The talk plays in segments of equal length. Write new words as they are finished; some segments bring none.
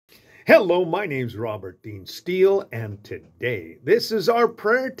Hello, my name's Robert Dean Steele, and today this is our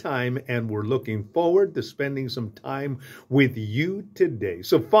prayer time, and we're looking forward to spending some time with you today.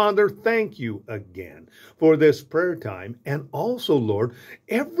 So, Father, thank you again for this prayer time. And also, Lord,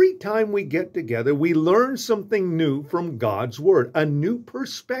 every time we get together, we learn something new from God's Word, a new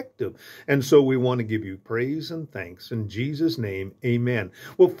perspective. And so we want to give you praise and thanks. In Jesus' name, amen.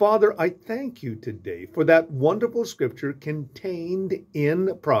 Well, Father, I thank you today for that wonderful scripture contained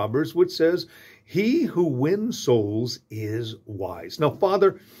in Proverbs, which says, "He who wins souls is wise." Now,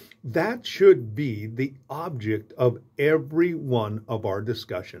 Father, that should be the object of every one of our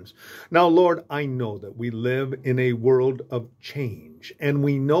discussions. Now, Lord, I know that we live in a world of change, and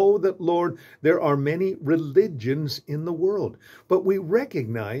we know that, Lord, there are many religions in the world, but we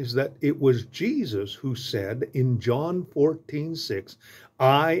recognize that it was Jesus who said in John 14:6,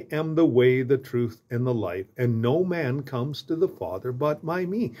 "I am the way, the truth, and the life, and no man comes to the Father but by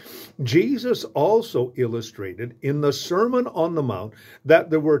me." Jesus also illustrated in the Sermon on the Mount that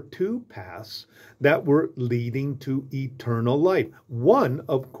there were two paths that were leading to eternal life. One,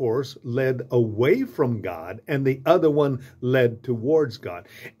 of course, led away from God, and the other one led towards God.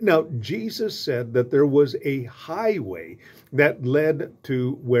 Now, Jesus said that there was a highway that led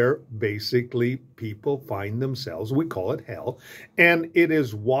to where basically people find themselves. We call it hell. And it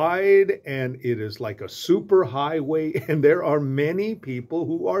is wide, and it is like a super highway, and there are many people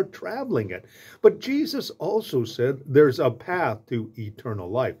who are traveling it. But Jesus also said there's a path to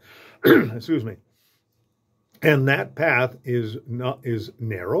eternal life. Excuse me. And that path is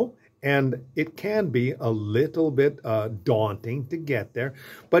narrow, and it can be a little bit daunting to get there.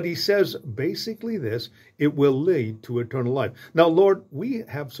 But he says basically this: it will lead to eternal life. Now, Lord, we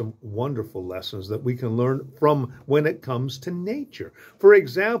have some wonderful lessons that we can learn from when it comes to nature. For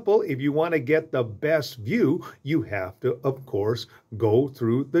example, if you want to get the best view, you have to, of course, go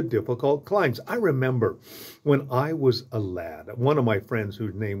through the difficult climbs. I remember when I was a lad, one of my friends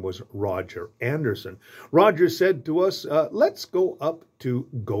whose name was Roger Anderson, Roger said to us, let's go up to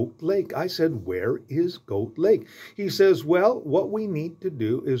Goat Lake. I said, where is Goat Lake? He says, well, what we need to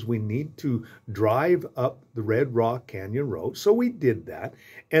do is we need to drive up the Red Rock Canyon Road. So we did that.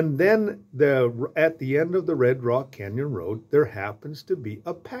 And then at the end of the Red Rock Canyon Road, there happens to be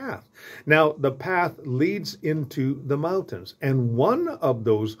a path. Now, the path leads into the mountains. And one of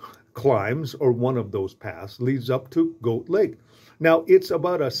those climbs, or one of those paths, leads up to Goat Lake. Now, it's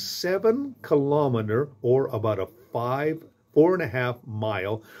about a 7-kilometer or about a 4.5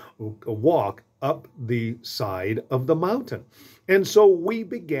 mile walk up the side of the mountain. And so we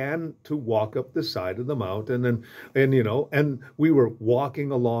began to walk up the side of the mountain, and we were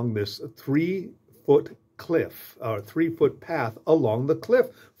walking along this 3-foot cliff, or 3-foot path along the cliff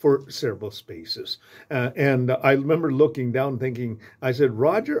for several spaces. And I remember looking down thinking, I said,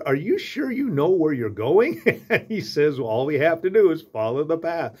 Roger, are you sure you know where you're going? And he says, well, all we have to do is follow the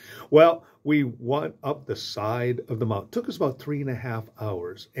path. Well, we went up the side of the mountain. It took us about 3.5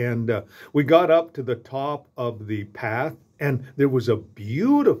 hours. And we got up to the top of the path, and there was a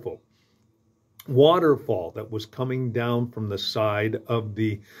beautiful waterfall that was coming down from the side of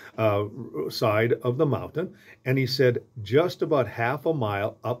the mountain. And he said, just about half a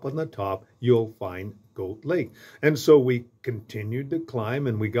mile up on the top, you'll find Goat Lake. And so we continued to climb,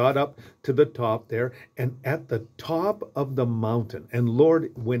 and we got up to the top there. And at the top of the mountain, and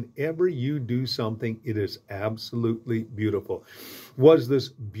Lord, whenever you do something, it is absolutely beautiful, was this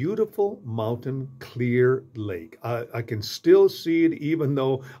beautiful mountain clear lake. I can still see it, even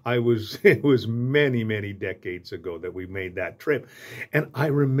though it was many, many decades ago that we made that trip. And I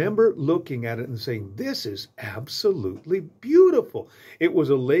remember looking at it and saying, this is absolutely beautiful. It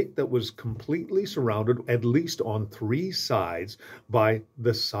was a lake that was completely surrounded, at least on 3 sides, by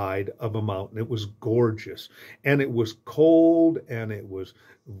the side of a mountain. It was gorgeous, and it was cold, and it was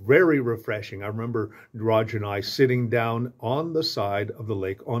very refreshing. I remember Roger and I sitting down on the side of the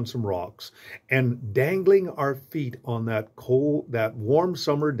lake on some rocks and dangling our feet on that warm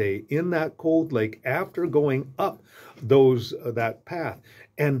summer day in that cold lake after going up that path.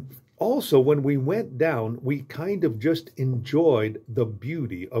 And also, when we went down, we kind of just enjoyed the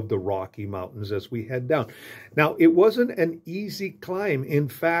beauty of the Rocky Mountains as we head down. Now, it wasn't an easy climb. In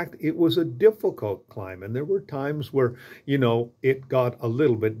fact, it was a difficult climb. And there were times where, it got a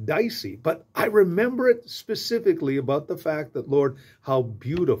little bit dicey. But I remember it specifically about the fact that, Lord, how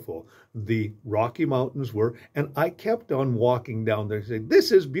beautiful the Rocky Mountains were, and I kept on walking down there saying,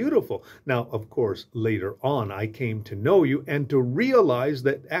 this is beautiful. Now, of course, later on, I came to know you and to realize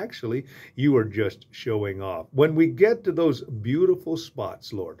that actually you are just showing off. When we get to those beautiful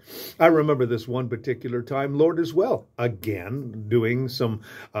spots, Lord, I remember this one particular time, Lord, as well, again, doing some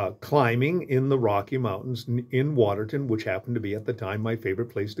climbing in the Rocky Mountains in Waterton, which happened to be at the time my favorite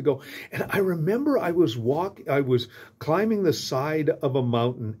place to go. And I remember I was climbing the side of a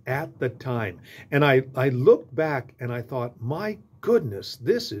mountain at the time, and I looked back and I thought, my goodness,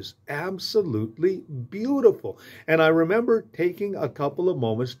 this is absolutely beautiful. And I remember taking a couple of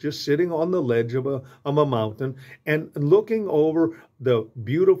moments just sitting on the ledge of a mountain and looking over the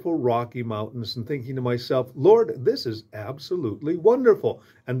beautiful Rocky Mountains and thinking to myself, Lord, this is absolutely wonderful.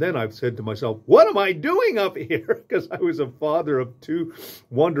 And then I've said to myself, what am I doing up here? Because I was a father of two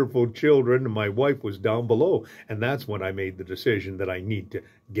wonderful children and my wife was down below. And that's when I made the decision that I need to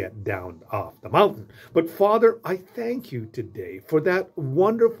get down off the mountain. But Father, I thank you today for that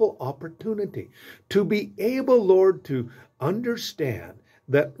wonderful opportunity to be able, Lord, to understand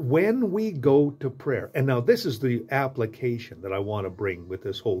that when we go to prayer, and now this is the application that I want to bring with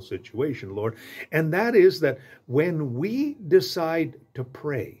this whole situation, Lord, and that is that when we decide to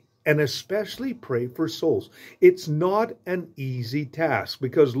pray, and especially pray for souls, it's not an easy task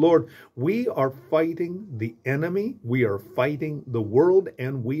because, Lord, we are fighting the enemy, we are fighting the world,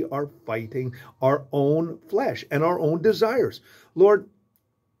 and we are fighting our own flesh and our own desires. Lord,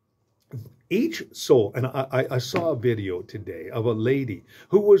 each soul, and I saw a video today of a lady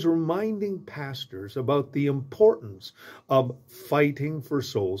who was reminding pastors about the importance of fighting for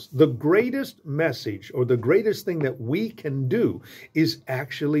souls. The greatest message or the greatest thing that we can do is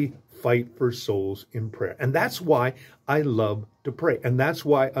actually fight for souls in prayer. And that's why I love to pray. And that's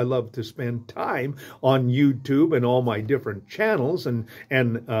why I love to spend time on YouTube and all my different channels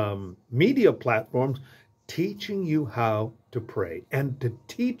and media platforms teaching you how to pray and to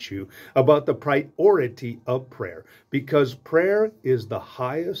teach you about the priority of prayer, because prayer is the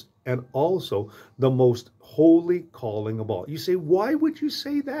highest and also the most holy calling of all. You say, why would you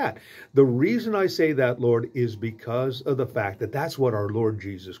say that? The reason I say that, Lord, is because of the fact that that's what our Lord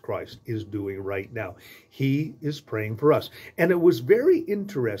Jesus Christ is doing right now. He is praying for us. And it was very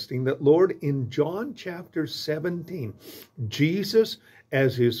interesting that, Lord, in John chapter 17, Jesus,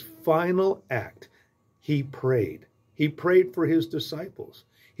 as his final act, he prayed. He prayed for his disciples.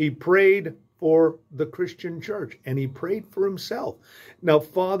 He prayed for the Christian church, and he prayed for himself. Now,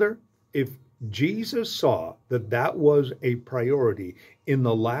 Father, if Jesus saw that that was a priority in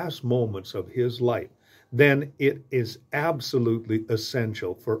the last moments of his life, then it is absolutely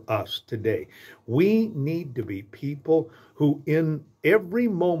essential for us today. We need to be people who in every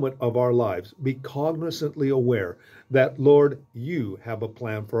moment of our lives be cognizantly aware that, Lord, you have a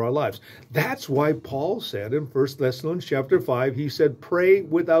plan for our lives. That's why Paul said in 1 Thessalonians chapter 5, he said, pray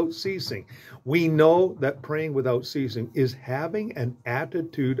without ceasing. We know that praying without ceasing is having an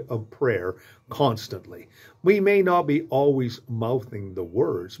attitude of prayer constantly. We may not be always mouthing the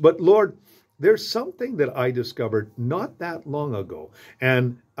words, but Lord, there's something that I discovered not that long ago,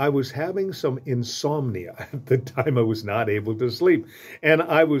 and I was having some insomnia at the time. I was not able to sleep, and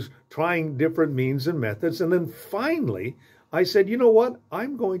I was trying different means and methods, and then finally I said, you know what?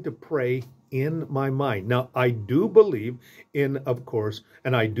 I'm going to pray in my mind. Now, I do believe in, of course,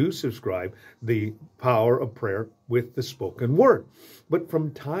 and I do subscribe the power of prayer with the spoken word. But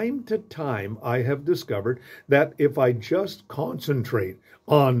from time to time, I have discovered that if I just concentrate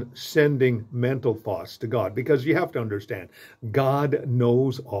on sending mental thoughts to God, because you have to understand, God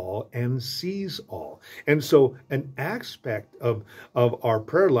knows all and sees all. And so an aspect of our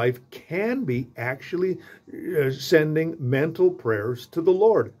prayer life can be actually sending mental prayers to the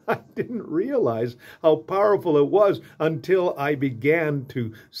Lord. I didn't realize how powerful it was until I began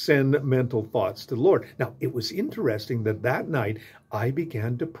to send mental thoughts to the Lord. Now, it was interesting that that night I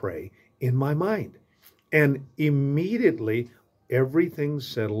began to pray in my mind, and immediately everything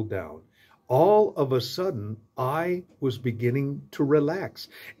settled down. All of a sudden, I was beginning to relax.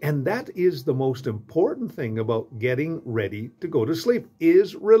 And that is the most important thing about getting ready to go to sleep,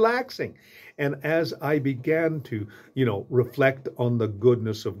 is relaxing. And as I began to, reflect on the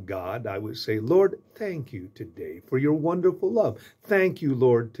goodness of God, I would say, Lord, thank you today for your wonderful love. Thank you,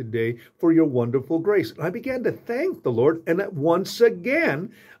 Lord, today for your wonderful grace. And I began to thank the Lord, and once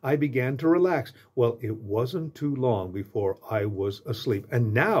again, I began to relax. Well, it wasn't too long before I was asleep.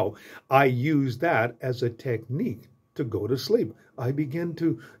 And now I use that as a technique to go to sleep. I begin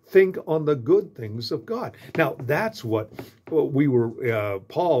to think on the good things of God. Now, that's what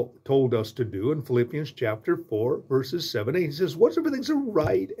Paul told us to do in Philippians chapter 4, verses 7 and 8. He says, whatsoever things are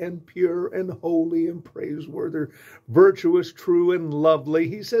right and pure and holy and praiseworthy, virtuous, true, and lovely.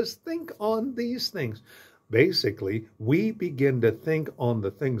 He says, think on these things. Basically, we begin to think on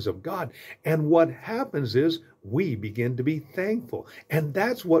the things of God. And what happens is we begin to be thankful. And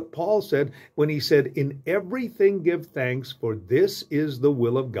that's what Paul said when he said, in everything give thanks, for this is the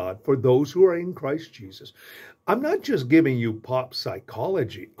will of God for those who are in Christ Jesus. I'm not just giving you pop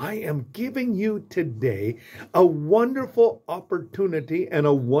psychology. I am giving you today a wonderful opportunity and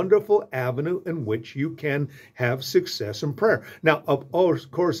a wonderful avenue in which you can have success in prayer. Now, of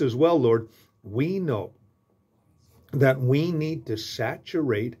course, as well, Lord, we know that we need to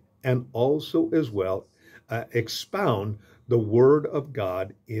saturate and also as well expound the Word of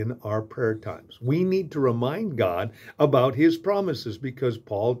God in our prayer times. We need to remind God about His promises because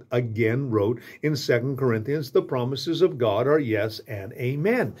Paul again wrote in 2 Corinthians, the promises of God are yes and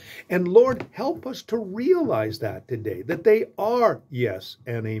amen. And Lord, help us to realize that today, that they are yes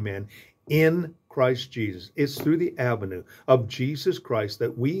and amen in Christ Jesus. It's through the avenue of Jesus Christ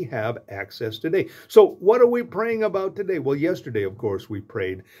that we have access today. So what are we praying about today? Well, yesterday, of course, we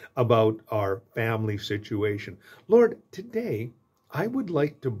prayed about our family situation. Lord, today, I would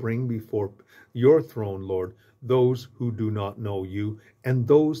like to bring before your throne, Lord, those who do not know you and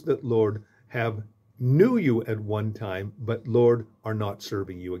those that, Lord, have knew you at one time, but, Lord, are not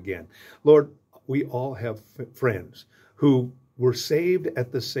serving you again. Lord, we all have friends who were saved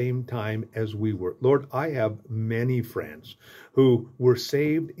at the same time as we were. Lord, I have many friends who were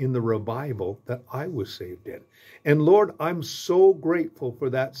saved in the revival that I was saved in. And Lord, I'm so grateful for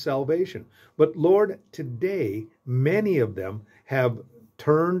that salvation. But Lord, today, many of them have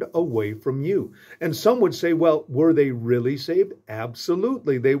turned away from you. And some would say, well, were they really saved?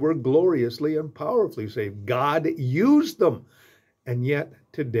 Absolutely. They were gloriously and powerfully saved. God used them. And yet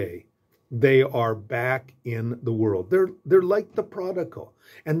today, they are back in the world. They're like the prodigal.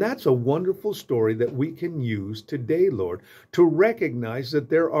 And that's a wonderful story that we can use today, Lord, to recognize that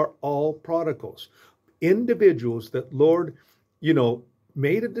there are all prodigals. Individuals that, Lord,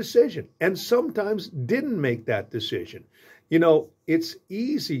 made a decision and sometimes didn't make that decision. It's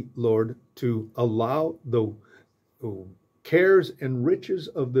easy, Lord, to allow the cares and riches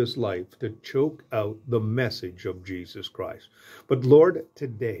of this life to choke out the message of Jesus Christ. But Lord,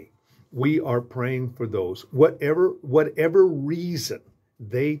 today, we are praying for those, whatever reason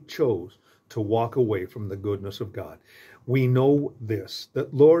they chose to walk away from the goodness of God. We know this,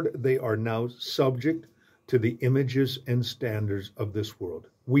 that, Lord, they are now subject to the images and standards of this world.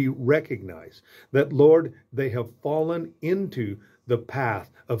 We recognize that, Lord, they have fallen into the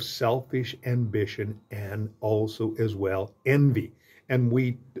path of selfish ambition and also as well envy.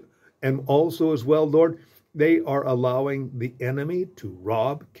 And also as well, Lord, they are allowing the enemy to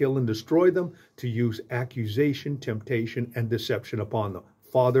rob, kill, and destroy them, to use accusation, temptation, and deception upon them.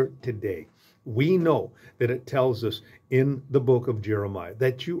 Father, today, we know that it tells us in the book of Jeremiah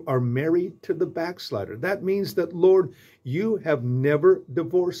that you are married to the backslider. That means that, Lord, you have never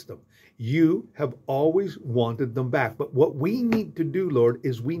divorced them. You have always wanted them back. But what we need to do, Lord,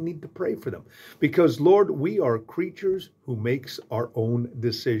 is we need to pray for them. Because, Lord, we are creatures who makes our own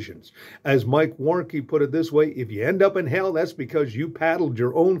decisions. As Mike Warnke put it this way, if you end up in hell, that's because you paddled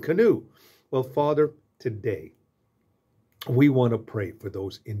your own canoe. Well, Father, today, we want to pray for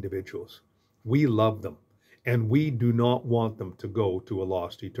those individuals. We love them, and we do not want them to go to a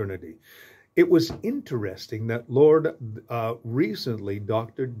lost eternity. It was interesting that, Lord, recently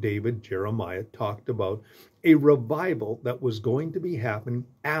Dr. David Jeremiah talked about a revival that was going to be happening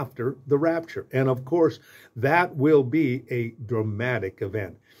after the rapture. And of course, that will be a dramatic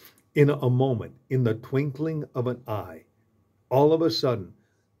event. In a moment, in the twinkling of an eye, all of a sudden,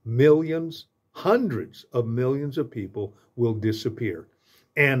 millions, hundreds of millions of people will disappear.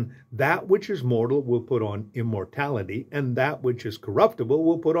 And that which is mortal will put on immortality, and that which is corruptible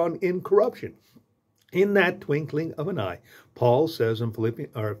will put on incorruption. In that twinkling of an eye, Paul says in 1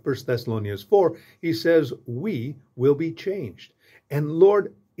 Thessalonians 4, he says, we will be changed. And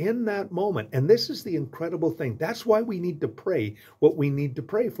Lord, in that moment, and this is the incredible thing, that's why we need to pray what we need to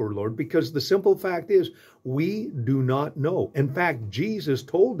pray for, Lord, because the simple fact is we do not know. In fact, Jesus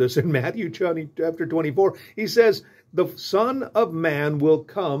told us in Matthew chapter 24, he says, the Son of Man will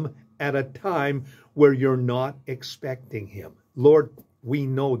come at a time where you're not expecting him. Lord, we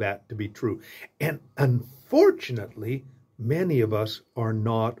know that to be true. And unfortunately, many of us are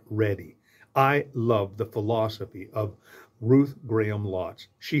not ready. I love the philosophy of Ruth Graham Lotz.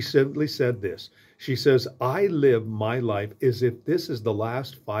 She simply said this. She says, I live my life as if this is the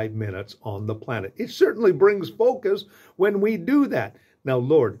last 5 minutes on the planet. It certainly brings focus when we do that. Now,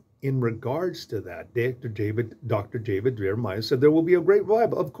 Lord, in regards to that, Dr. David Jeremiah said there will be a great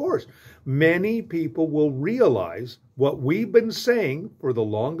revival. Of course, many people will realize what we've been saying for the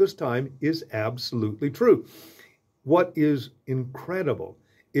longest time is absolutely true. What is incredible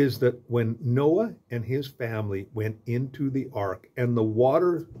is that when Noah and his family went into the ark and the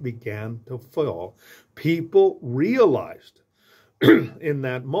water began to fall, people realized in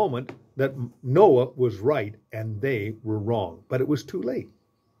that moment that Noah was right and they were wrong, but it was too late.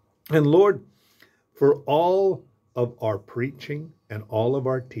 And Lord, for all of our preaching and all of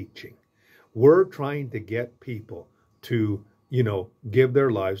our teaching, we're trying to get people to, give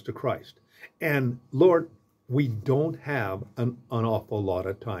their lives to Christ. And Lord, we don't have an awful lot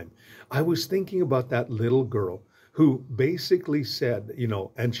of time. I was thinking about that little girl who basically said,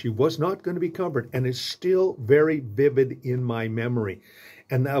 and she was not going to be covered, and it's still very vivid in my memory.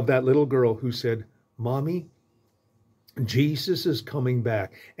 And of that little girl who said, Mommy, Jesus is coming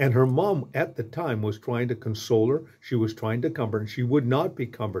back. And her mom at the time was trying to console her. She was trying to comfort, and she would not be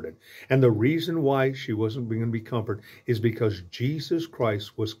comforted. And the reason why she wasn't going to be comforted is because Jesus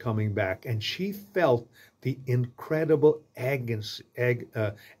Christ was coming back. And she felt the incredible agony,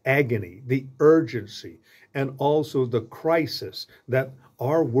 the urgency, and also the crisis that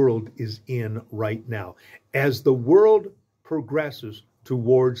our world is in right now. As the world progresses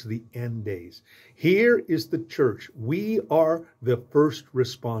towards the end days, here is the church. We are the first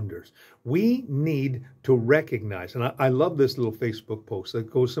responders. We need to recognize, and I love this little Facebook post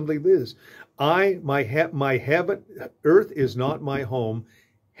that goes simply this: my heaven, earth is not my home.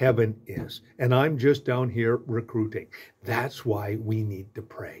 Heaven is. And I'm just down here recruiting. That's why we need to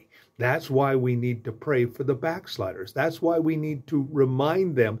pray. That's why we need to pray for the backsliders. That's why we need to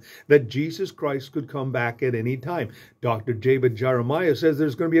remind them that Jesus Christ could come back at any time. Dr. David Jeremiah says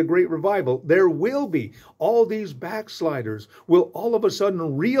there's going to be a great revival. There will be. All these backsliders will all of a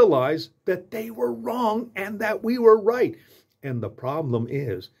sudden realize that they were wrong and that we were right. And the problem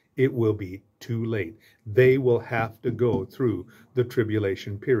is, it will be too late. They will have to go through the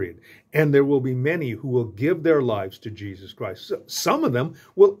tribulation period. And there will be many who will give their lives to Jesus Christ. So some of them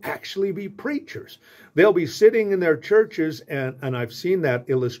will actually be preachers. They'll be sitting in their churches, and I've seen that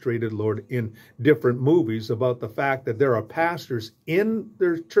illustrated, Lord, in different movies about the fact that there are pastors in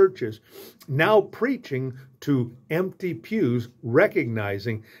their churches now preaching to empty pews,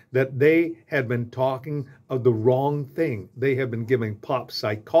 recognizing that they had been talking of the wrong thing. They have been giving pop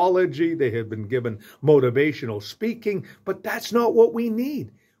psychology. They have been given motivational speaking, but that's not what we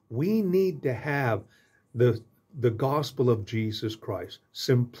need. We need to have the gospel of Jesus Christ,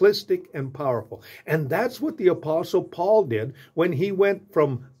 simplistic and powerful. And that's what the Apostle Paul did when he went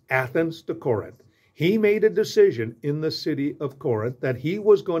from Athens to Corinth. He made a decision in the city of Corinth that he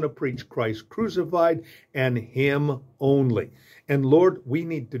was going to preach Christ crucified and him only. And Lord, we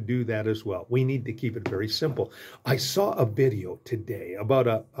need to do that as well. We need to keep it very simple. I saw a video today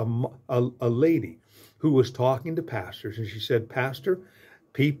about a lady who was talking to pastors, and she said, Pastor,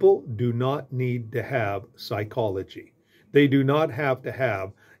 people do not need to have psychology. They do not have to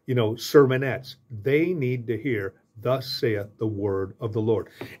have, sermonettes. They need to hear, thus saith the word of the Lord.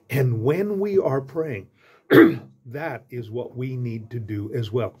 And when we are praying, that is what we need to do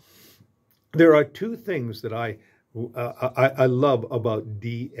as well. There are two things that I love about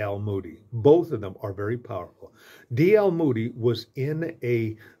D.L. Moody. Both of them are very powerful. D.L. Moody was in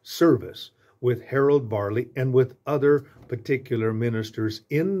a service with Harold Varley and with other particular ministers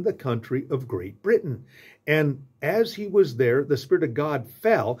in the country of Great Britain. And as he was there, the Spirit of God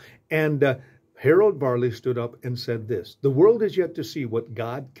fell, and Harold Varley stood up and said this: the world is yet to see what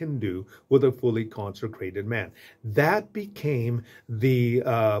God can do with a fully consecrated man. That became the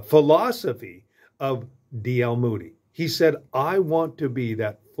philosophy of D.L. Moody. He said, I want to be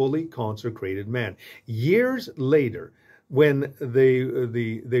that fully consecrated man. Years later, when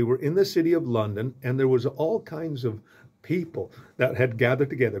they were in the city of London, and there was all kinds of people that had gathered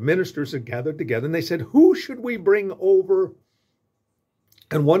together, ministers had gathered together, and they said, who should we bring over?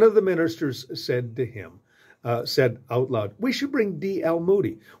 And one of the ministers said to him, said out loud, we should bring D.L.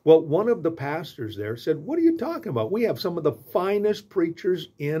 Moody. Well, one of the pastors there said, what are you talking about? We have some of the finest preachers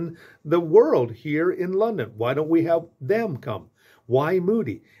in the world here in London. Why don't we have them come? Why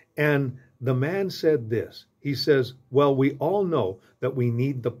Moody? And the man said this. He says, well, we all know that we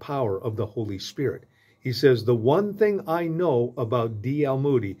need the power of the Holy Spirit. He says, the one thing I know about D.L.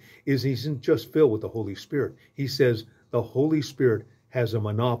 Moody is he isn't just filled with the Holy Spirit. He says, the Holy Spirit has a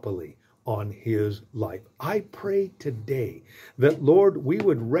monopoly on his life. I pray today that, Lord, we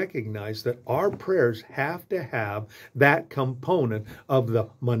would recognize that our prayers have to have that component of the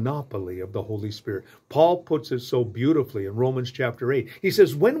monopoly of the Holy Spirit. Paul puts it so beautifully in Romans chapter 8. He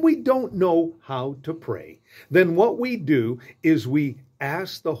says, when we don't know how to pray, then what we do is we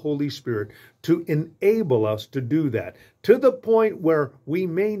ask the Holy Spirit to enable us to do that, to the point where we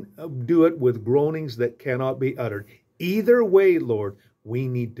may do it with groanings that cannot be uttered. Either way, Lord, we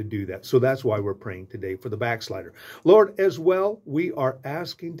need to do that. So that's why we're praying today for the backslider. Lord, as well, we are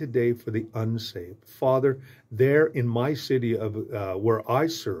asking today for the unsaved. Father, there in my city of where I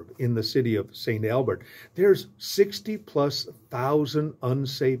serve, in the city of St. Albert, there's 60,000+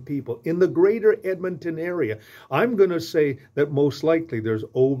 unsaved people. In the greater Edmonton area, I'm going to say that most likely there's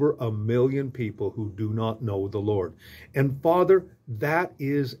over 1 million people who do not know the Lord. And Father, that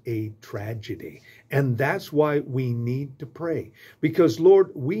is a tragedy. And that's why we need to pray. Because,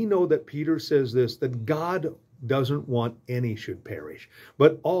 Lord, we know that Peter says this, that God doesn't want any should perish,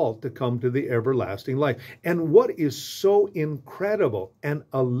 but all to come to the everlasting life. And what is so incredible and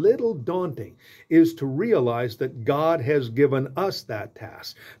a little daunting is to realize that God has given us that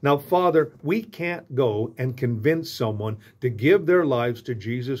task. Now, Father, we can't go and convince someone to give their lives to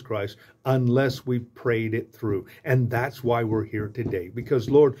Jesus Christ unless we've prayed it through. And that's why we're here today, because,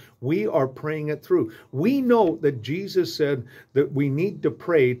 Lord, we are praying it through. We know that Jesus said that we need to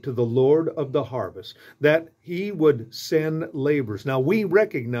pray to the Lord of the harvest, that he would send laborers. Now, we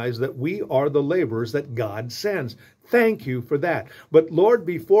recognize that we are the laborers that God sends. Thank you for that. But, Lord,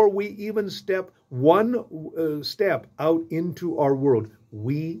 before we even step one step out into our world,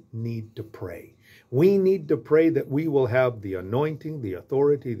 we need to pray. We need to pray that we will have the anointing, the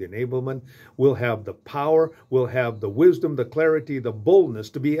authority, the enablement. We'll have the power. We'll have the wisdom, the clarity, the boldness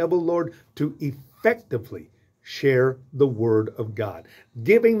to be able, Lord, to effectively share the word of God.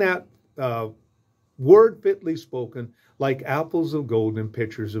 Giving that word fitly spoken like apples of gold and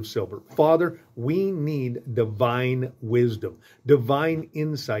pitchers of silver. Father, we need divine wisdom, divine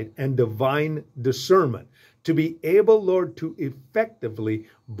insight, and divine discernment to be able, Lord, to effectively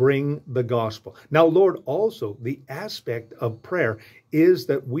bring the gospel. Now, Lord, also the aspect of prayer is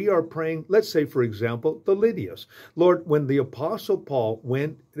that we are praying, let's say, for example, the Lydias. Lord, when the Apostle Paul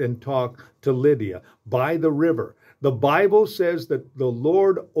went and talked to Lydia by the river, the Bible says that the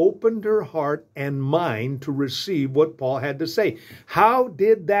Lord opened her heart and mind to receive what Paul had to say. How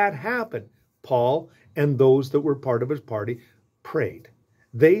did that happen? Paul and those that were part of his party prayed.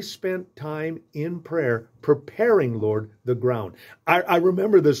 They spent time in prayer preparing, Lord, the ground. I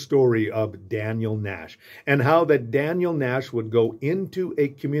remember the story of Daniel Nash and how that Daniel Nash would go into a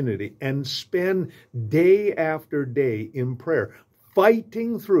community and spend day after day in prayer,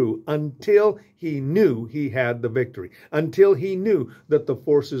 fighting through until he knew he had the victory, until he knew that the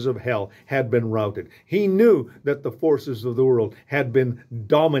forces of hell had been routed. He knew that the forces of the world had been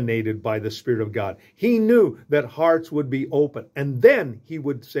dominated by the Spirit of God. He knew that hearts would be open. And then he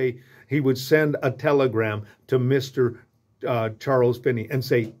would send a telegram to Mr. Charles Finney and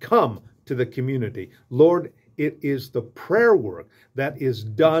say, come to the community. Lord, it is the prayer work that is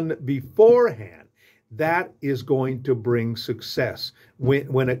done beforehand that is going to bring success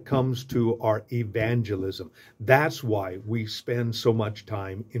when it comes to our evangelism. That's why we spend so much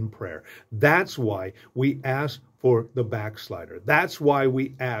time in prayer. That's why we ask for the backslider. That's why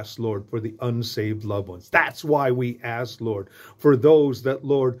we ask, Lord, for the unsaved loved ones. That's why we ask, Lord, for those that,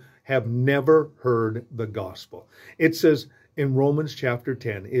 Lord, have never heard the gospel. It says in Romans chapter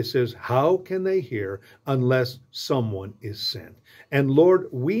 10, it says, how can they hear unless someone is sent? And Lord,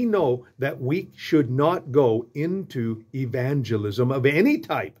 we know that we should not go into evangelism of any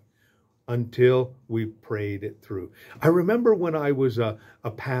type until we prayed it through. I remember when I was a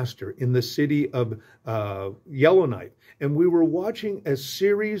pastor in the city of Yellowknife, and we were watching a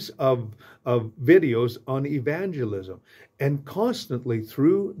series of videos on evangelism. And constantly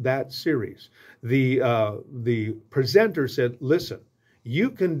through that series, the presenter said, listen,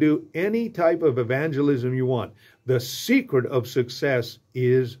 you can do any type of evangelism you want. The secret of success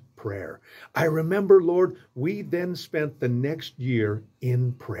is prayer. I remember, Lord, we then spent the next year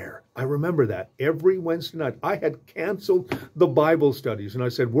in prayer. I remember that every Wednesday night. I had canceled the Bible studies and I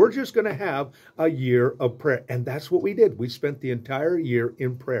said, we're just going to have a year of prayer. And that's what we did. We spent the entire year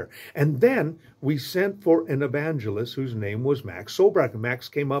in prayer. And then we sent for an evangelist whose name was Max Sobrak. Max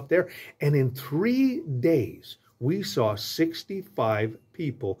came up there, and in 3 days, we saw 65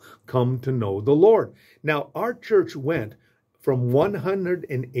 people come to know the Lord. Now, our church went from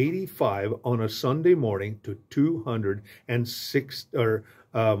 185 on a Sunday morning to 206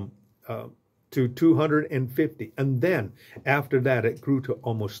 to 250. And then after that, it grew to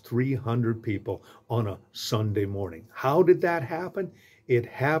almost 300 people on a Sunday morning. How did that happen? It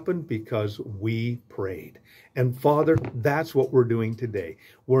happened because we prayed. And Father, that's what we're doing today.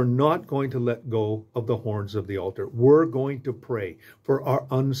 We're not going to let go of the horns of the altar. We're going to pray for our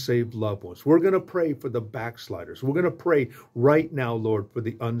unsaved loved ones. We're going to pray for the backsliders. We're going to pray right now, Lord, for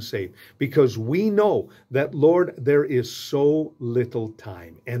the unsaved, because we know that, Lord, there is so little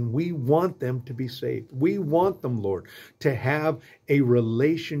time and we want them to be saved. We want them, Lord, to have a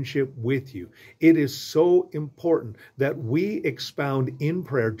relationship with you. It is so important that we expound in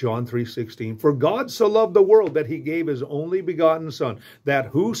prayer John 3:16. For God so loved the world that he gave his only begotten Son, that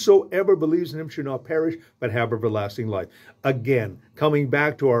whosoever believes in him should not perish, but have everlasting life. Again, coming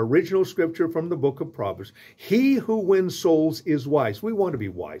back to our original scripture from the book of Proverbs, he who wins souls is wise. We want to be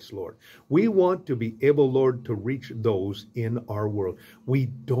wise, Lord. We want to be able, Lord, to reach those in our world. We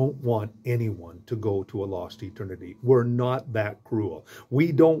don't want anyone to go to a lost eternity. We're not that cruel.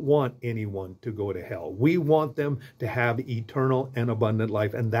 We don't want anyone to go to hell. We want them to have eternal and abundant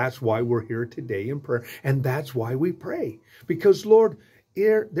life. And that's why we're here today in prayer. And that's why we pray. Because, Lord,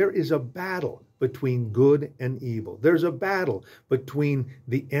 there is a battle between good and evil. There's a battle between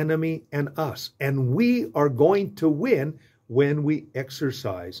the enemy and us. And we are going to win when we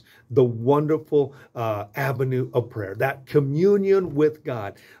exercise the wonderful avenue of prayer, that communion with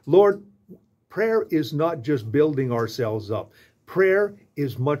God. Lord, prayer is not just building ourselves up. Prayer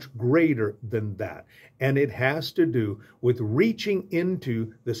is much greater than that. And it has to do with reaching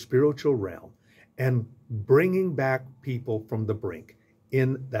into the spiritual realm and bringing back people from the brink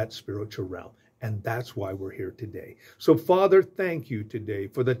in that spiritual realm. And that's why we're here today. So, Father, thank you today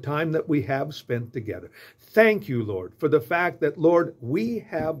for the time that we have spent together. Thank you, Lord, for the fact that, Lord, we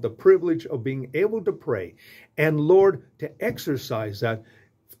have the privilege of being able to pray and, Lord, to exercise that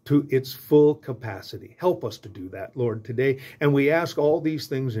to its full capacity. Help us to do that, Lord, today. And we ask all these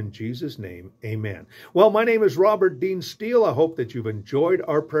things in Jesus' name. Amen. Well, my name is Robert Dean Steele. I hope that you've enjoyed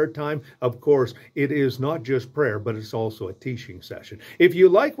our prayer time. Of course, it is not just prayer, but it's also a teaching session. If you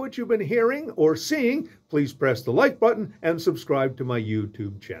like what you've been hearing or seeing, please press the like button and subscribe to my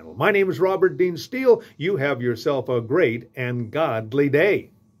YouTube channel. My name is Robert Dean Steele. You have yourself a great and godly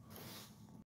day.